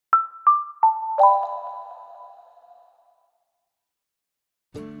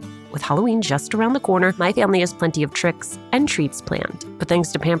With Halloween just around the corner, my family has plenty of tricks and treats planned. But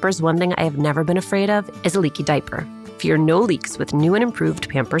thanks to Pampers, one thing I have never been afraid of is a leaky diaper. Fear no leaks with new and improved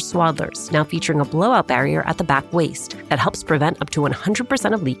Pampers Swaddlers, now featuring a blowout barrier at the back waist that helps prevent up to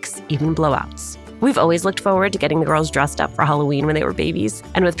 100% of leaks, even blowouts. We've always looked forward to getting the girls dressed up for Halloween when they were babies.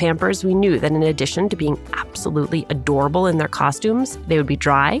 And with Pampers, we knew that in addition to being absolutely adorable in their costumes, they would be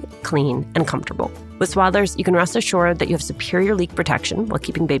dry, clean, and comfortable. With Swaddlers, you can rest assured that you have superior leak protection while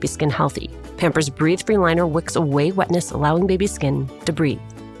keeping baby skin healthy. Pampers Breathe-Free Liner wicks away wetness, allowing baby skin to breathe,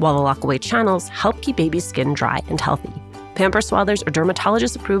 while the lock-away channels help keep baby skin dry and healthy. Pampers Swaddlers are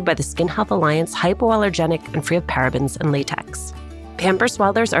dermatologist approved by the Skin Health Alliance, hypoallergenic, and free of parabens and latex. Pampers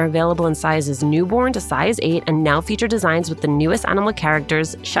Swaddlers are available in sizes newborn to size 8 and now feature designs with the newest animal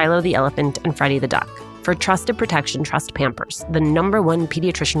characters, Shiloh the elephant and Freddie the duck. For trusted protection, trust Pampers, the #1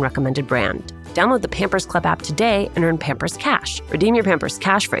 pediatrician-recommended brand. Download the Pampers Club app today and earn Pampers Cash. Redeem your Pampers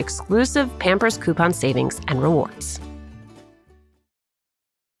Cash for exclusive Pampers coupon savings and rewards.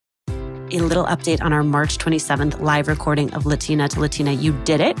 A little update on our March 27th live recording of Latina to Latina. You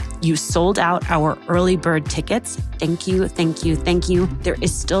did it. You sold out our early bird tickets. Thank you, thank you, thank you. There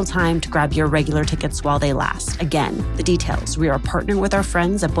is still time to grab your regular tickets while they last. Again, the details. We are partnering with our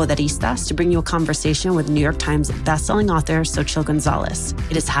friends at Poderistas to bring you a conversation with New York Times bestselling author Xochitl Gonzalez.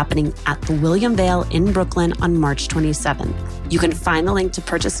 It is happening at the William Vale in Brooklyn on March 27th. You can find the link to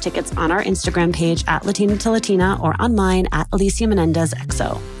purchase tickets on our Instagram page at Latina to Latina or on mine at Alicia Menendez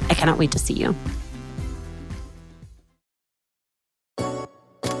XO. I cannot wait to see you.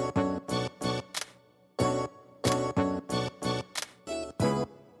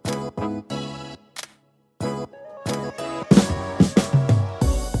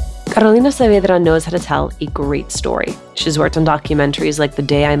 Carolina Saavedra knows how to tell a great story. She's worked on documentaries like The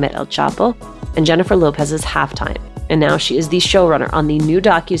Day I Met El Chapo and Jennifer Lopez's Halftime. And now she is the showrunner on the new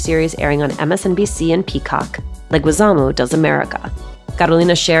docuseries airing on MSNBC and Peacock, Leguizamo Does America.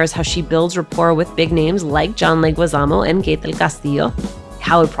 Carolina shares how she builds rapport with big names like John Leguizamo and Kate del Castillo,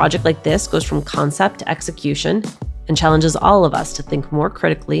 how a project like this goes from concept to execution, and challenges all of us to think more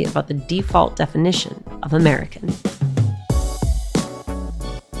critically about the default definition of American.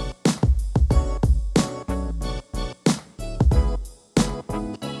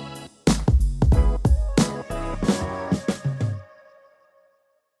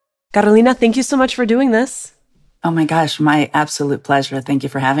 Carolina, thank you so much for doing this. Oh my gosh, my absolute pleasure. Thank you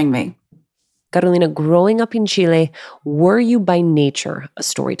for having me. Carolina, growing up in Chile, were you by nature a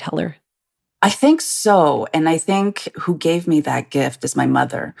storyteller? I think so. And I think who gave me that gift is my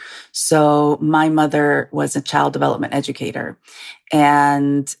mother. So my mother was a child development educator.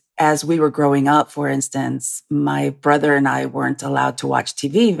 And as we were growing up, for instance, my brother and I weren't allowed to watch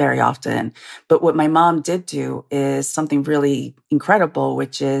TV very often. But what my mom did do is something really incredible,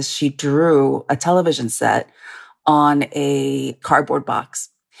 which is she drew a television set on a cardboard box.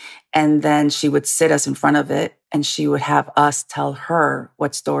 And then she would sit us in front of it and she would have us tell her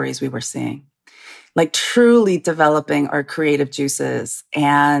what stories we were seeing. Like truly developing our creative juices.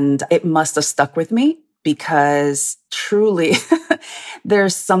 And it must have stuck with me because truly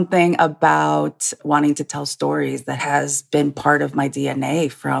there's something about wanting to tell stories that has been part of my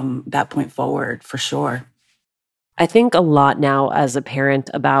DNA from that point forward, for sure. I think a lot now as a parent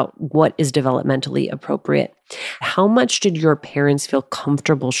about what is developmentally appropriate. How much did your parents feel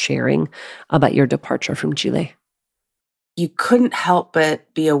comfortable sharing about your departure from Chile? You couldn't help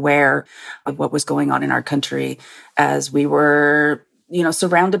but be aware of what was going on in our country as we were,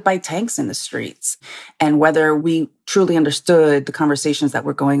 surrounded by tanks in the streets. And whether we truly understood the conversations that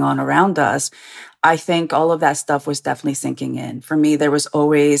were going on around us, I think all of that stuff was definitely sinking in. For me, there was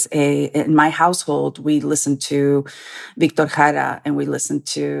always in my household, we listened to Victor Jara and we listened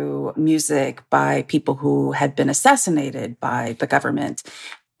to music by people who had been assassinated by the government.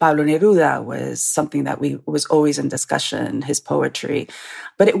 Pablo Neruda was something that was always in discussion, his poetry.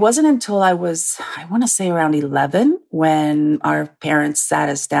 But it wasn't until I was, I want to say around 11, when our parents sat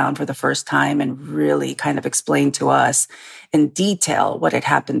us down for the first time and really kind of explained to us in detail what had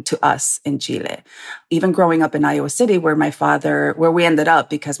happened to us in Chile. Even growing up in Iowa City, where we ended up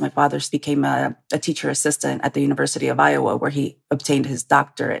because my father became a teacher assistant at the University of Iowa, where he obtained his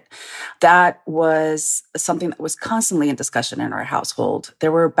doctorate. That was something that was constantly in discussion in our household.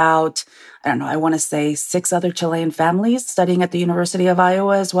 There were about, I want to say 6 other Chilean families studying at the University of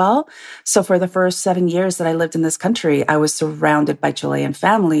Iowa as well. So for the first 7 years that I lived in this country, I was surrounded by Chilean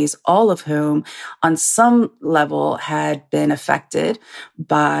families, all of whom on some level had been been affected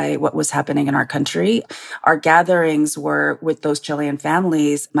by what was happening in our country. Our gatherings were with those Chilean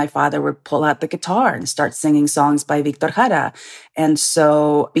families. My father would pull out the guitar and start singing songs by Victor Jara. And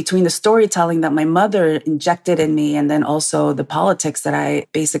so between the storytelling that my mother injected in me and then also the politics that I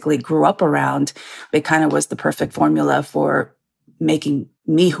basically grew up around, it kind of was the perfect formula for making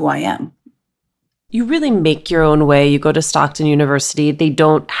me who I am. You really make your own way. You go to Stockton University. They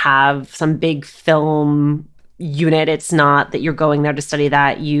don't have some big film unit. It's not that you're going there to study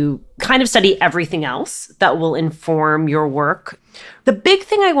that. You kind of study everything else that will inform your work. The big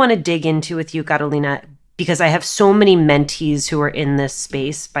thing I want to dig into with you, Carolina, because I have so many mentees who are in this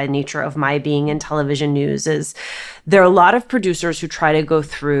space by nature of my being in television news, is there are a lot of producers who try to go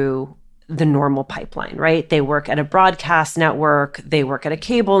through the normal pipeline, right? They work at a broadcast network, they work at a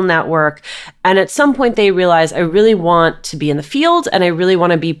cable network, and at some point they realize I really want to be in the field and I really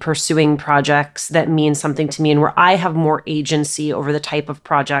want to be pursuing projects that mean something to me and where I have more agency over the type of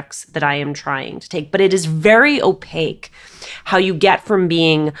projects that I am trying to take. But it is very opaque how you get from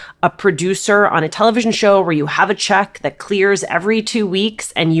being a producer on a television show where you have a check that clears every 2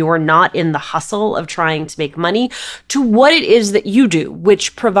 weeks and you are not in the hustle of trying to make money to what it is that you do,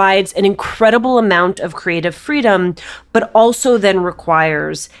 which provides an incredible amount of creative freedom, but also then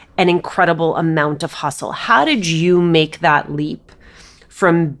requires an incredible amount of hustle. How did you make that leap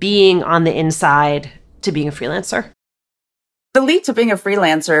from being on the inside to being a freelancer? The leap to being a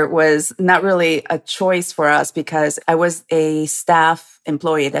freelancer was not really a choice for us because I was a staff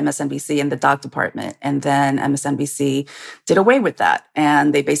employee at MSNBC in the doc department. And then MSNBC did away with that.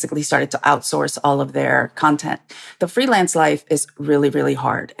 And they basically started to outsource all of their content. The freelance life is really, really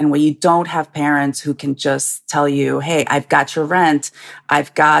hard. And when you don't have parents who can just tell you, hey, I've got your rent,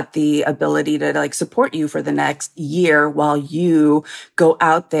 I've got the ability to support you for the next year while you go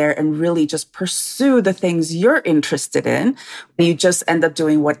out there and really just pursue the things you're interested in. You just end up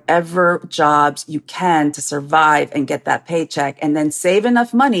doing whatever jobs you can to survive and get that paycheck and then save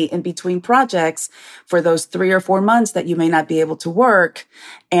enough money in between projects for those 3 or 4 months that you may not be able to work.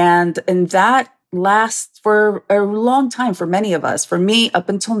 And that lasts for a long time for many of us. For me, up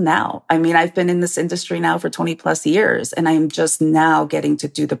until now. I mean, I've been in this industry now for 20 plus years, and I'm just now getting to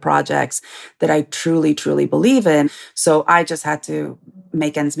do the projects that I truly, truly believe in. So I just had to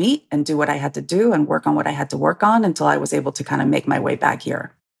make ends meet and do what I had to do and work on what I had to work on until I was able to kind of make my way back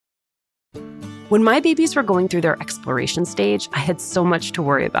here. When my babies were going through their exploration stage, I had so much to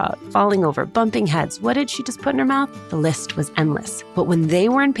worry about. Falling over, bumping heads. What did she just put in her mouth? The list was endless. But when they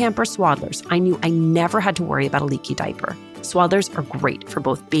were in Pampers Swaddlers, I knew I never had to worry about a leaky diaper. Swaddlers are great for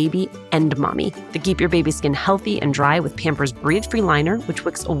both baby and mommy. They keep your baby's skin healthy and dry with Pampers Breathe Free Liner, which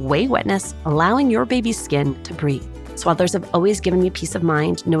wicks away wetness, allowing your baby's skin to breathe. Swaddlers have always given me peace of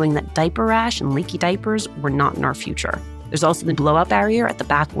mind knowing that diaper rash and leaky diapers were not in our future. There's also the blowout barrier at the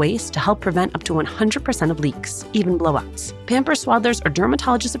back waist to help prevent up to 100% of leaks, even blowouts. Pampers Swaddlers are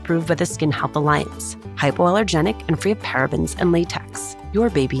dermatologist approved by the Skin Health Alliance, hypoallergenic and free of parabens and latex. Your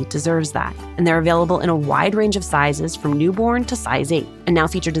baby deserves that. And they're available in a wide range of sizes from newborn to size 8, and now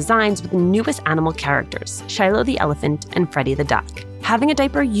feature designs with the newest animal characters, Shiloh the elephant and Freddie the duck. Having a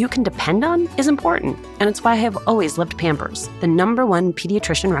diaper you can depend on is important, and it's why I have always loved Pampers, the #1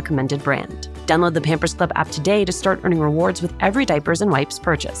 pediatrician recommended brand. Download the Pampers Club app today to start earning rewards with every diapers and wipes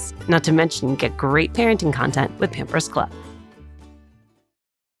purchase. Not to mention, get great parenting content with Pampers Club.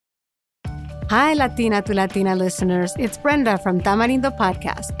 Hi, Latina to Latina listeners. It's Brenda from Tamarindo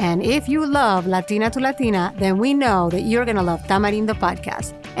Podcast. And if you love Latina to Latina, then we know that you're going to love Tamarindo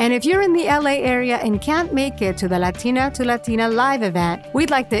Podcast. And if you're in the LA area and can't make it to the Latina to Latina live event, we'd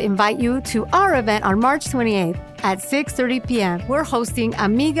like to invite you to our event on March 28th. At 6:30 p.m., we're hosting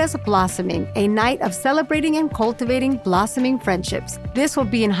Amigas Blossoming, a night of celebrating and cultivating blossoming friendships. This will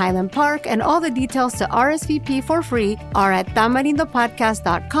be in Highland Park, and all the details to RSVP for free are at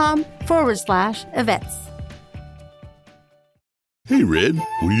tamarindopodcast.com/events. Hey, Red,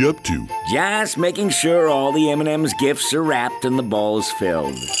 what are you up to? Just making sure all the M&M's gifts are wrapped and the ball's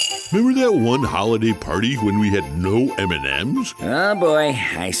filled. Remember that one holiday party when we had no M&Ms? Oh boy,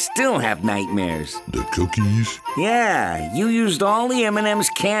 I still have nightmares. The cookies? Yeah, you used all the M&M's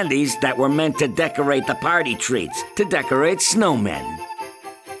candies that were meant to decorate the party treats, to decorate snowmen.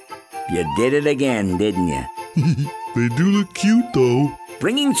 You did it again, didn't you? They do look cute, though.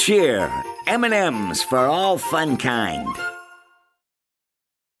 Bringing cheer, M&M's for all fun kind.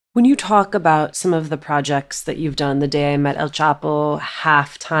 When you talk about some of the projects that you've done, The Day I Met El Chapo,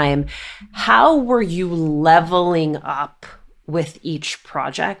 Halftime, how were you leveling up with each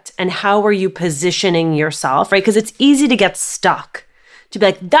project? And how were you positioning yourself, right? Because it's easy to get stuck, to be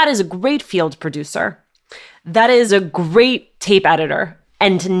like, that is a great field producer. That is a great tape editor,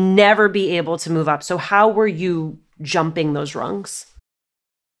 and to never be able to move up. So how were you jumping those rungs?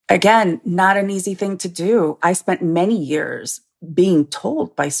 Again, not an easy thing to do. I spent many years being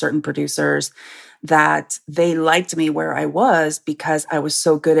told by certain producers that they liked me where I was because I was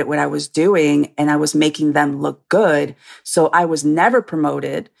so good at what I was doing and I was making them look good. So I was never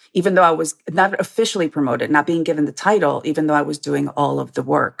promoted, even though I was not officially promoted, not being given the title, even though I was doing all of the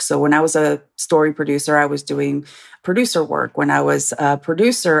work. So when I was a story producer, I was doing producer work. When I was a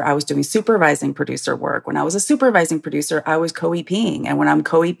producer, I was doing supervising producer work. When I was a supervising producer, I was co-EPing. And when I'm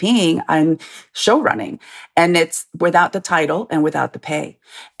co-EPing, I'm show running. And it's without the title and without the pay.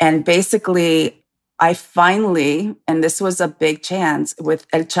 And basically, I finally, and this was a big chance with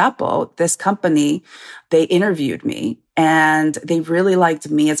El Chapo, this company, they interviewed me and they really liked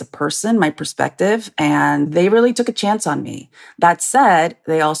me as a person, my perspective, and they really took a chance on me. That said,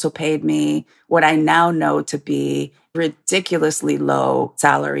 they also paid me what I now know to be ridiculously low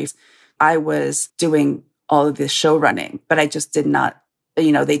salaries. I was doing all of this show running, but I just did not,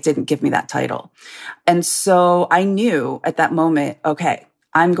 they didn't give me that title. And so I knew at that moment, okay,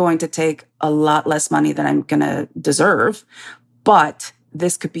 I'm going to take a lot less money than I'm going to deserve, but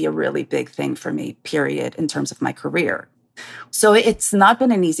this could be a really big thing for me, period, in terms of my career. So it's not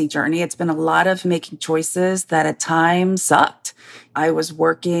been an easy journey. It's been a lot of making choices that at times sucked. I was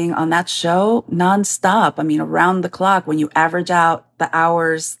working on that show nonstop. I mean, around the clock. When you average out the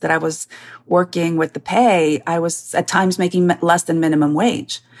hours that I was working with the pay, I was at times making less than minimum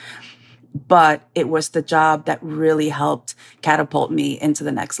wage. But it was the job that really helped catapult me into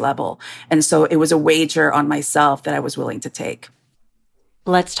the next level. And so it was a wager on myself that I was willing to take.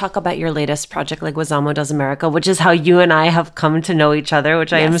 Let's talk about your latest project, Leguizamo Does America, which is how you and I have come to know each other,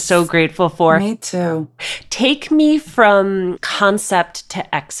 which I am so grateful for. Me too. Take me from concept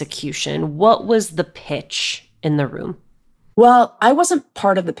to execution. What was the pitch in the room? Well, I wasn't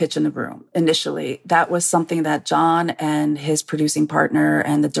part of the pitch in the room initially. That was something that John and his producing partner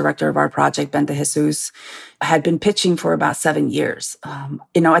and the director of our project, Ben De Jesus, had been pitching for about 7 years.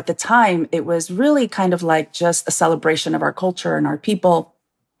 At the time, it was really kind of like just a celebration of our culture and our people.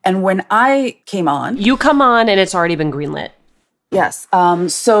 And when I came on... You come on and it's already been greenlit. Yes.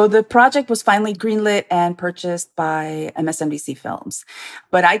 So the project was finally greenlit and purchased by MSNBC Films.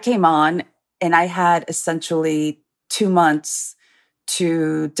 But I came on and I had essentially 2 months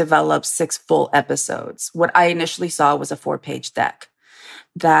to develop 6 full episodes. What I initially saw was a 4-page deck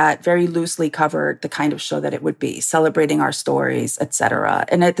that very loosely covered the kind of show that it would be, celebrating our stories, etc.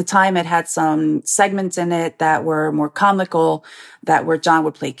 And at the time, it had some segments in it that were more comical, where John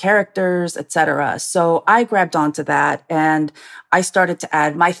would play characters, etc. So I grabbed onto that and I started to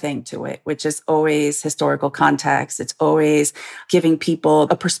add my thing to it, which is always historical context. It's always giving people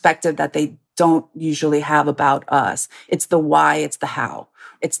a perspective that they don't usually have about us. It's the why, it's the how.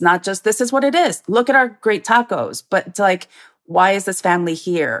 It's not just, this is what it is. Look at our great tacos. But it's like, why is this family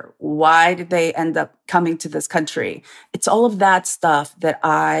here? Why did they end up coming to this country? It's all of that stuff that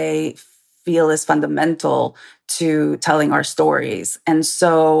I feel is fundamental to telling our stories. And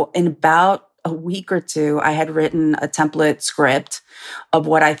so in about a week or two, I had written a template script of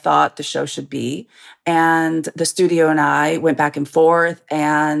what I thought the show should be. And the studio and I went back and forth,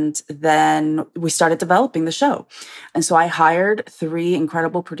 and then we started developing the show. And so I hired 3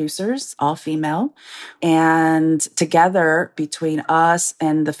 incredible producers, all female. And together, between us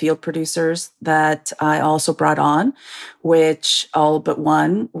and the field producers that I also brought on, which all but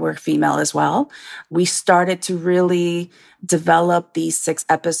one were female as well, we started to really develop these 6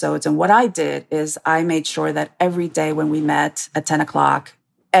 episodes. And what I did is I made sure that every day when we met at 10 o'clock,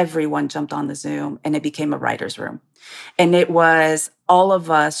 everyone jumped on the Zoom and it became a writer's room. And it was all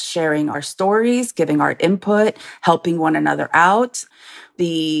of us sharing our stories, giving our input, helping one another out.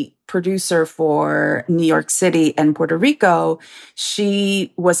 The producer for New York City and Puerto Rico,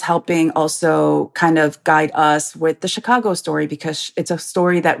 she was helping also kind of guide us with the Chicago story, because it's a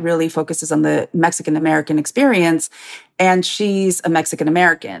story that really focuses on the Mexican-American experience. And she's a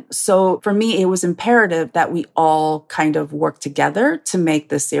Mexican-American. So for me, it was imperative that we all kind of work together to make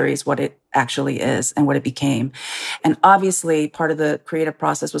this series what it actually is and what it became. And obviously, part of the creative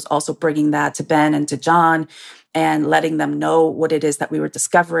process was also bringing that to Ben and to John and letting them know what it is that we were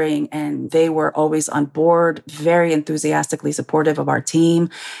discovering. And they were always on board, very enthusiastically supportive of our team.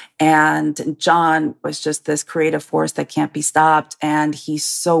 And John was just this creative force that can't be stopped. And he's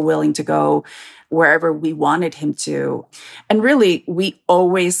so willing to go wherever we wanted him to. And really, we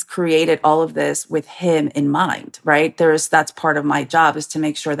always created all of this with him in mind, right? That's part of my job, is to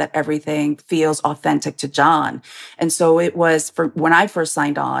make sure that everything feels authentic to John. And so it was when I first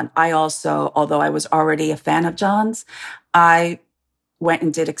signed on, I also, although I was already a fan of John's, I went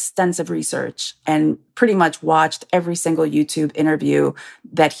and did extensive research and pretty much watched every single YouTube interview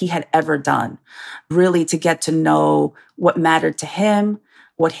that he had ever done, really to get to know what mattered to him,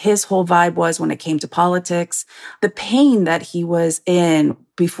 what his whole vibe was when it came to politics, the pain that he was in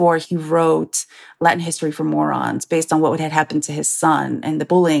before he wrote Latin History for Morons based on what had happened to his son and the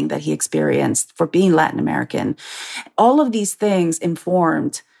bullying that he experienced for being Latin American. All of these things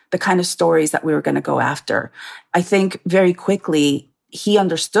informed the kind of stories that we were going to go after. I think very quickly he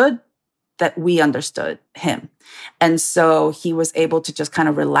understood that we understood him. And so he was able to just kind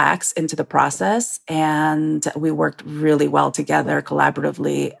of relax into the process. And we worked really well together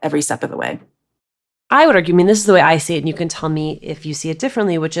collaboratively every step of the way. I would argue, this is the way I see it, and you can tell me if you see it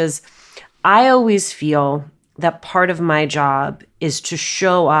differently, which is I always feel that part of my job is to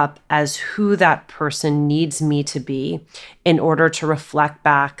show up as who that person needs me to be in order to reflect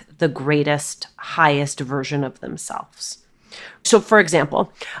back the greatest, highest version of themselves. So, for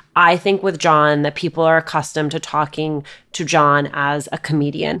example, I think with John that people are accustomed to talking to John as a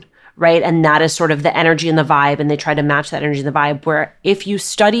comedian, right? And that is sort of the energy and the vibe, and they try to match that energy and the vibe, where if you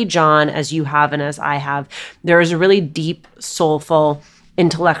study John as you have and as I have, there is a really deep, soulful,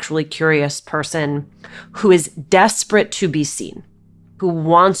 intellectually curious person who is desperate to be seen, who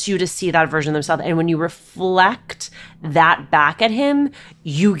wants you to see that version of themselves. And when you reflect that back at him,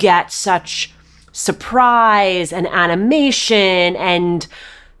 you get such surprise and animation, and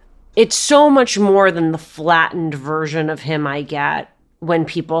it's so much more than the flattened version of him I get when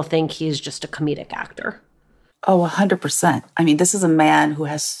people think he's just a comedic actor. Oh, 100%. This is a man who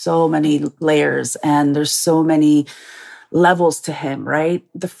has so many layers, and there's so many levels to him, right?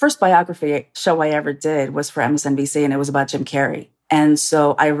 The first biography show I ever did was for MSNBC, and it was about Jim Carrey. And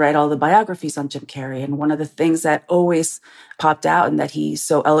so I read all the biographies on Jim Carrey. And one of the things that always popped out and that he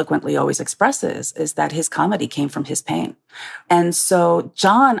so eloquently always expresses is that his comedy came from his pain. And so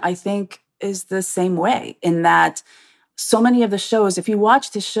John, I think, is the same way in that so many of the shows, if you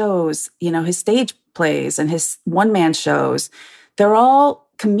watched his shows, his stage plays and his one-man shows, they're all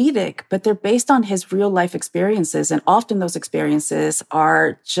comedic, but they're based on his real life experiences. And often those experiences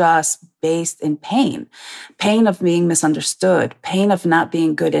are just based in pain of being misunderstood, pain of not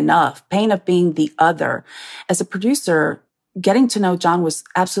being good enough, pain of being the other. As a producer, getting to know John was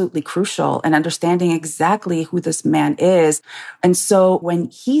absolutely crucial and understanding exactly who this man is. And so when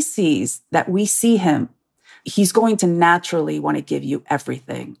he sees that we see him, he's going to naturally want to give you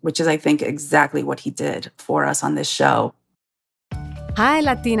everything, which is, I think, exactly what he did for us on this show. Hi,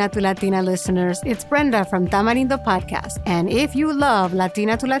 Latina to Latina listeners. It's Brenda from Tamarindo Podcast. And if you love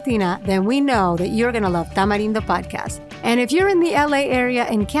Latina to Latina, then we know that you're going to love Tamarindo Podcast. And if you're in the LA area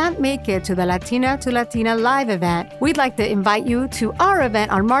and can't make it to the Latina to Latina live event, we'd like to invite you to our event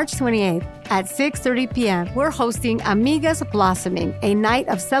on March 28th. At 6:30 p.m., we're hosting Amigas Blossoming, a night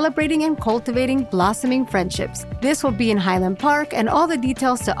of celebrating and cultivating blossoming friendships. This will be in Highland Park, and all the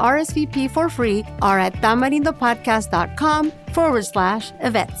details to RSVP for free are at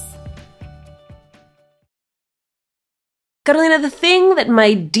tamarindopodcast.com/events. Carolina, the thing that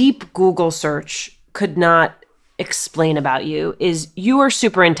my deep Google search could not explain about you is you are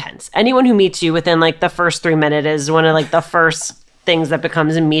super intense. Anyone who meets you within the first 3 minutes is one of the first things that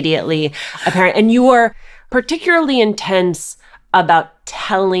becomes immediately apparent. And you are particularly intense about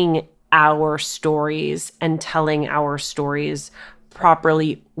telling our stories and telling our stories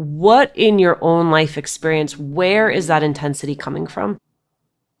properly. What in your own life experience, where is that intensity coming from?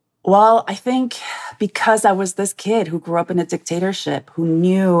 Well, I think because I was this kid who grew up in a dictatorship, who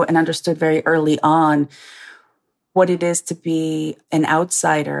knew and understood very early on what it is to be an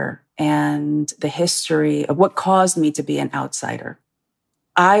outsider and the history of what caused me to be an outsider.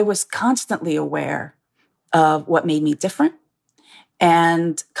 I was constantly aware of what made me different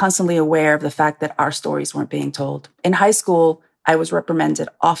and constantly aware of the fact that our stories weren't being told. In high school, I was reprimanded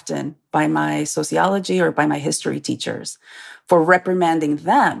often by my sociology or by my history teachers for reprimanding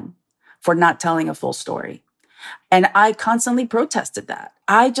them for not telling a full story. And I constantly protested that.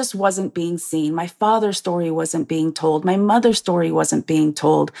 I just wasn't being seen. My father's story wasn't being told. My mother's story wasn't being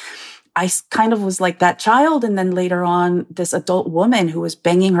told. kind of was like that child. And then later on, this adult woman who was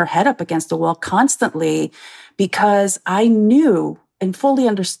banging her head up against the wall constantly because I knew and fully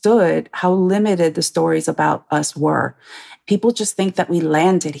understood how limited the stories about us were. People just think that we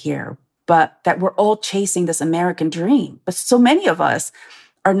landed here, but that we're all chasing this American dream. But so many of us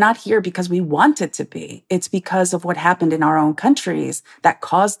are not here because we wanted to be. It's because of what happened in our own countries that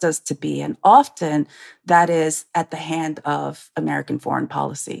caused us to be. And often that is at the hand of American foreign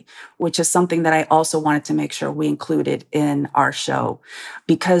policy, which is something that I also wanted to make sure we included in our show.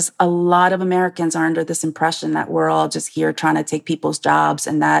 Because a lot of Americans are under this impression that we're all just here trying to take people's jobs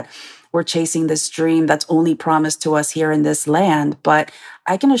and that we're chasing this dream that's only promised to us here in this land. But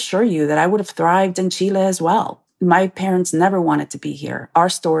I can assure you that I would have thrived in Chile as well. My parents never wanted to be here. Our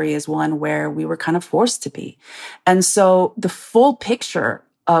story is one where we were kind of forced to be. And so the full picture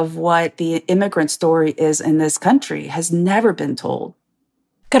of what the immigrant story is in this country has never been told.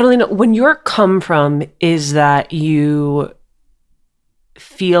 Carolina, when your come from is that you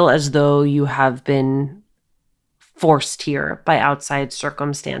feel as though you have been forced here by outside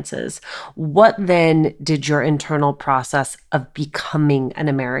circumstances, what then did your internal process of becoming an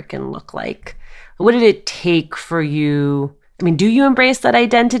American look like? What did it take for you? I mean, do you embrace that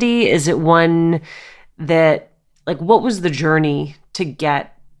identity? Is it one that, like, what was the journey to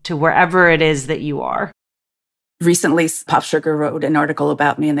get to wherever it is that you are? Recently, Pop Sugar wrote an article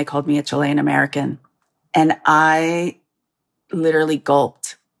about me and they called me a Chilean American. And I literally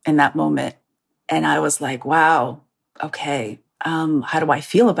gulped in that moment. And I was like, wow, okay, how do I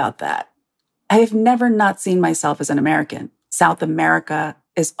feel about that? I have never not seen myself as an American. South America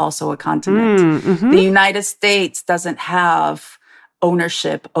is also a continent. The United States doesn't have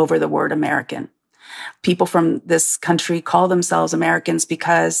ownership over the word American. People from this country call themselves Americans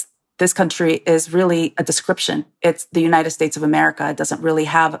because this country is really a description. It's the United States of America. It doesn't really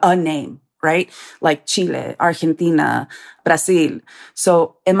have a name, right? Like Chile, Argentina, Brazil.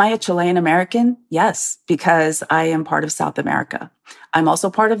 So am I a Chilean American? Yes, because I am part of South America. I'm also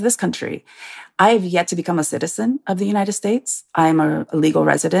part of this country. I have yet to become a citizen of the United States. I am a legal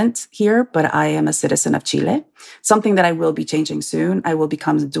resident here, but I am a citizen of Chile, something that I will be changing soon. I will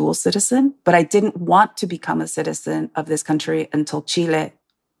become a dual citizen, but I didn't want to become a citizen of this country until Chile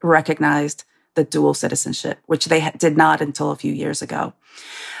recognized the dual citizenship, which they did not until a few years ago.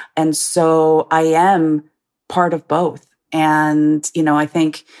 And so I am part of both. And, you know, I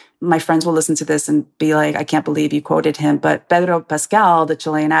think my friends will listen to this and be like, I can't believe you quoted him. But Pedro Pascal, the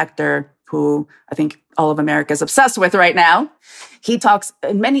Chilean actor, who I think all of America is obsessed with right now, he talks,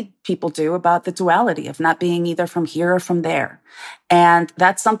 and many people do, about the duality of not being either from here or from there. And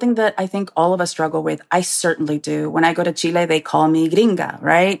that's something that I think all of us struggle with. I certainly do. When I go to Chile, they call me gringa,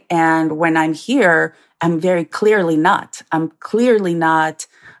 right? And when I'm here, I'm very clearly not. I'm clearly not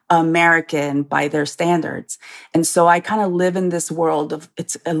American by their standards. And so I kind of live in this world of,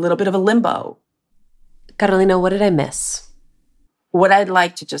 it's a little bit of a limbo. Carolina, what did I miss? What I'd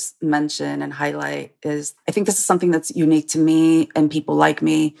like to just mention and highlight is, I think this is something that's unique to me and people like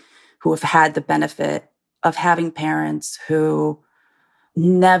me who have had the benefit of having parents who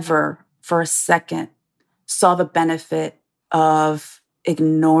never for a second saw the benefit of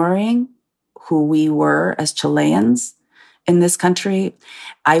ignoring who we were as Chileans in this country.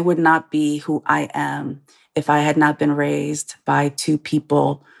 I would not be who I am if I had not been raised by two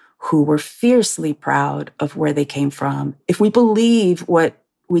people who were fiercely proud of where they came from. If we believe what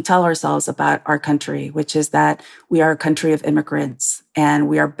we tell ourselves about our country, which is that we are a country of immigrants and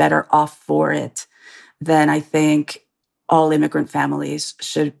we are better off for it, then I think all immigrant families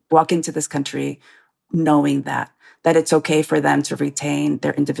should walk into this country knowing that it's okay for them to retain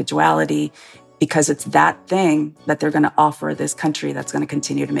their individuality, because it's that thing that they're going to offer this country that's going to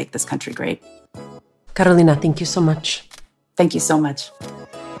continue to make this country great. Carolina, thank you so much. Thank you so much.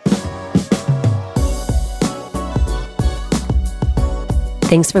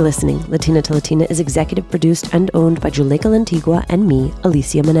 Thanks for listening. Latina to Latina is executive produced and owned by Juleka Lantigua and me,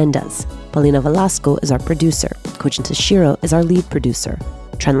 Alicia Menendez. Paulina Velasco is our producer. Kojin Tashiro is our lead producer.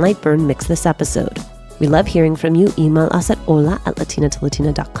 Trent Lightburn mixed this episode. We love hearing from you. Email us at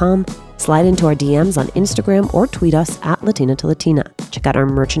hola@latinatolatina.com. Slide into our DMs on Instagram or tweet us at Latina to Latina. Check out our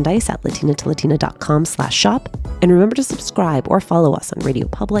merchandise at latinatolatina.com/shop. And remember to subscribe or follow us on Radio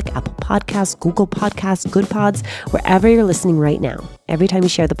Public, Apple Podcasts, Google Podcasts, Good Pods, wherever you're listening right now. Every time you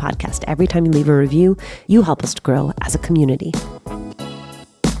share the podcast, every time you leave a review, you help us to grow as a community.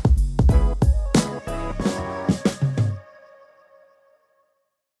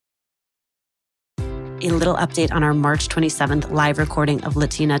 little update on our March 27th live recording of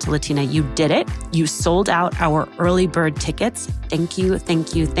Latina to Latina. You did it. You sold out our early bird tickets. Thank you,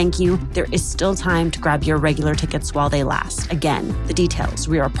 thank you, thank you. There is still time to grab your regular tickets while they last. Again, the details.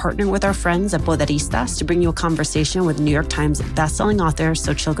 We are partnering with our friends at Poderistas to bring you a conversation with New York Times bestselling author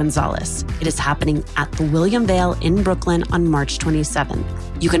Xochitl Gonzalez. It is happening at the William Vale in Brooklyn on March 27th.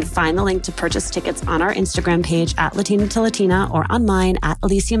 You can find the link to purchase tickets on our Instagram page at Latina to Latina or on mine at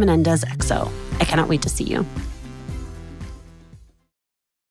Alicia Menendez XO. I cannot wait to see you.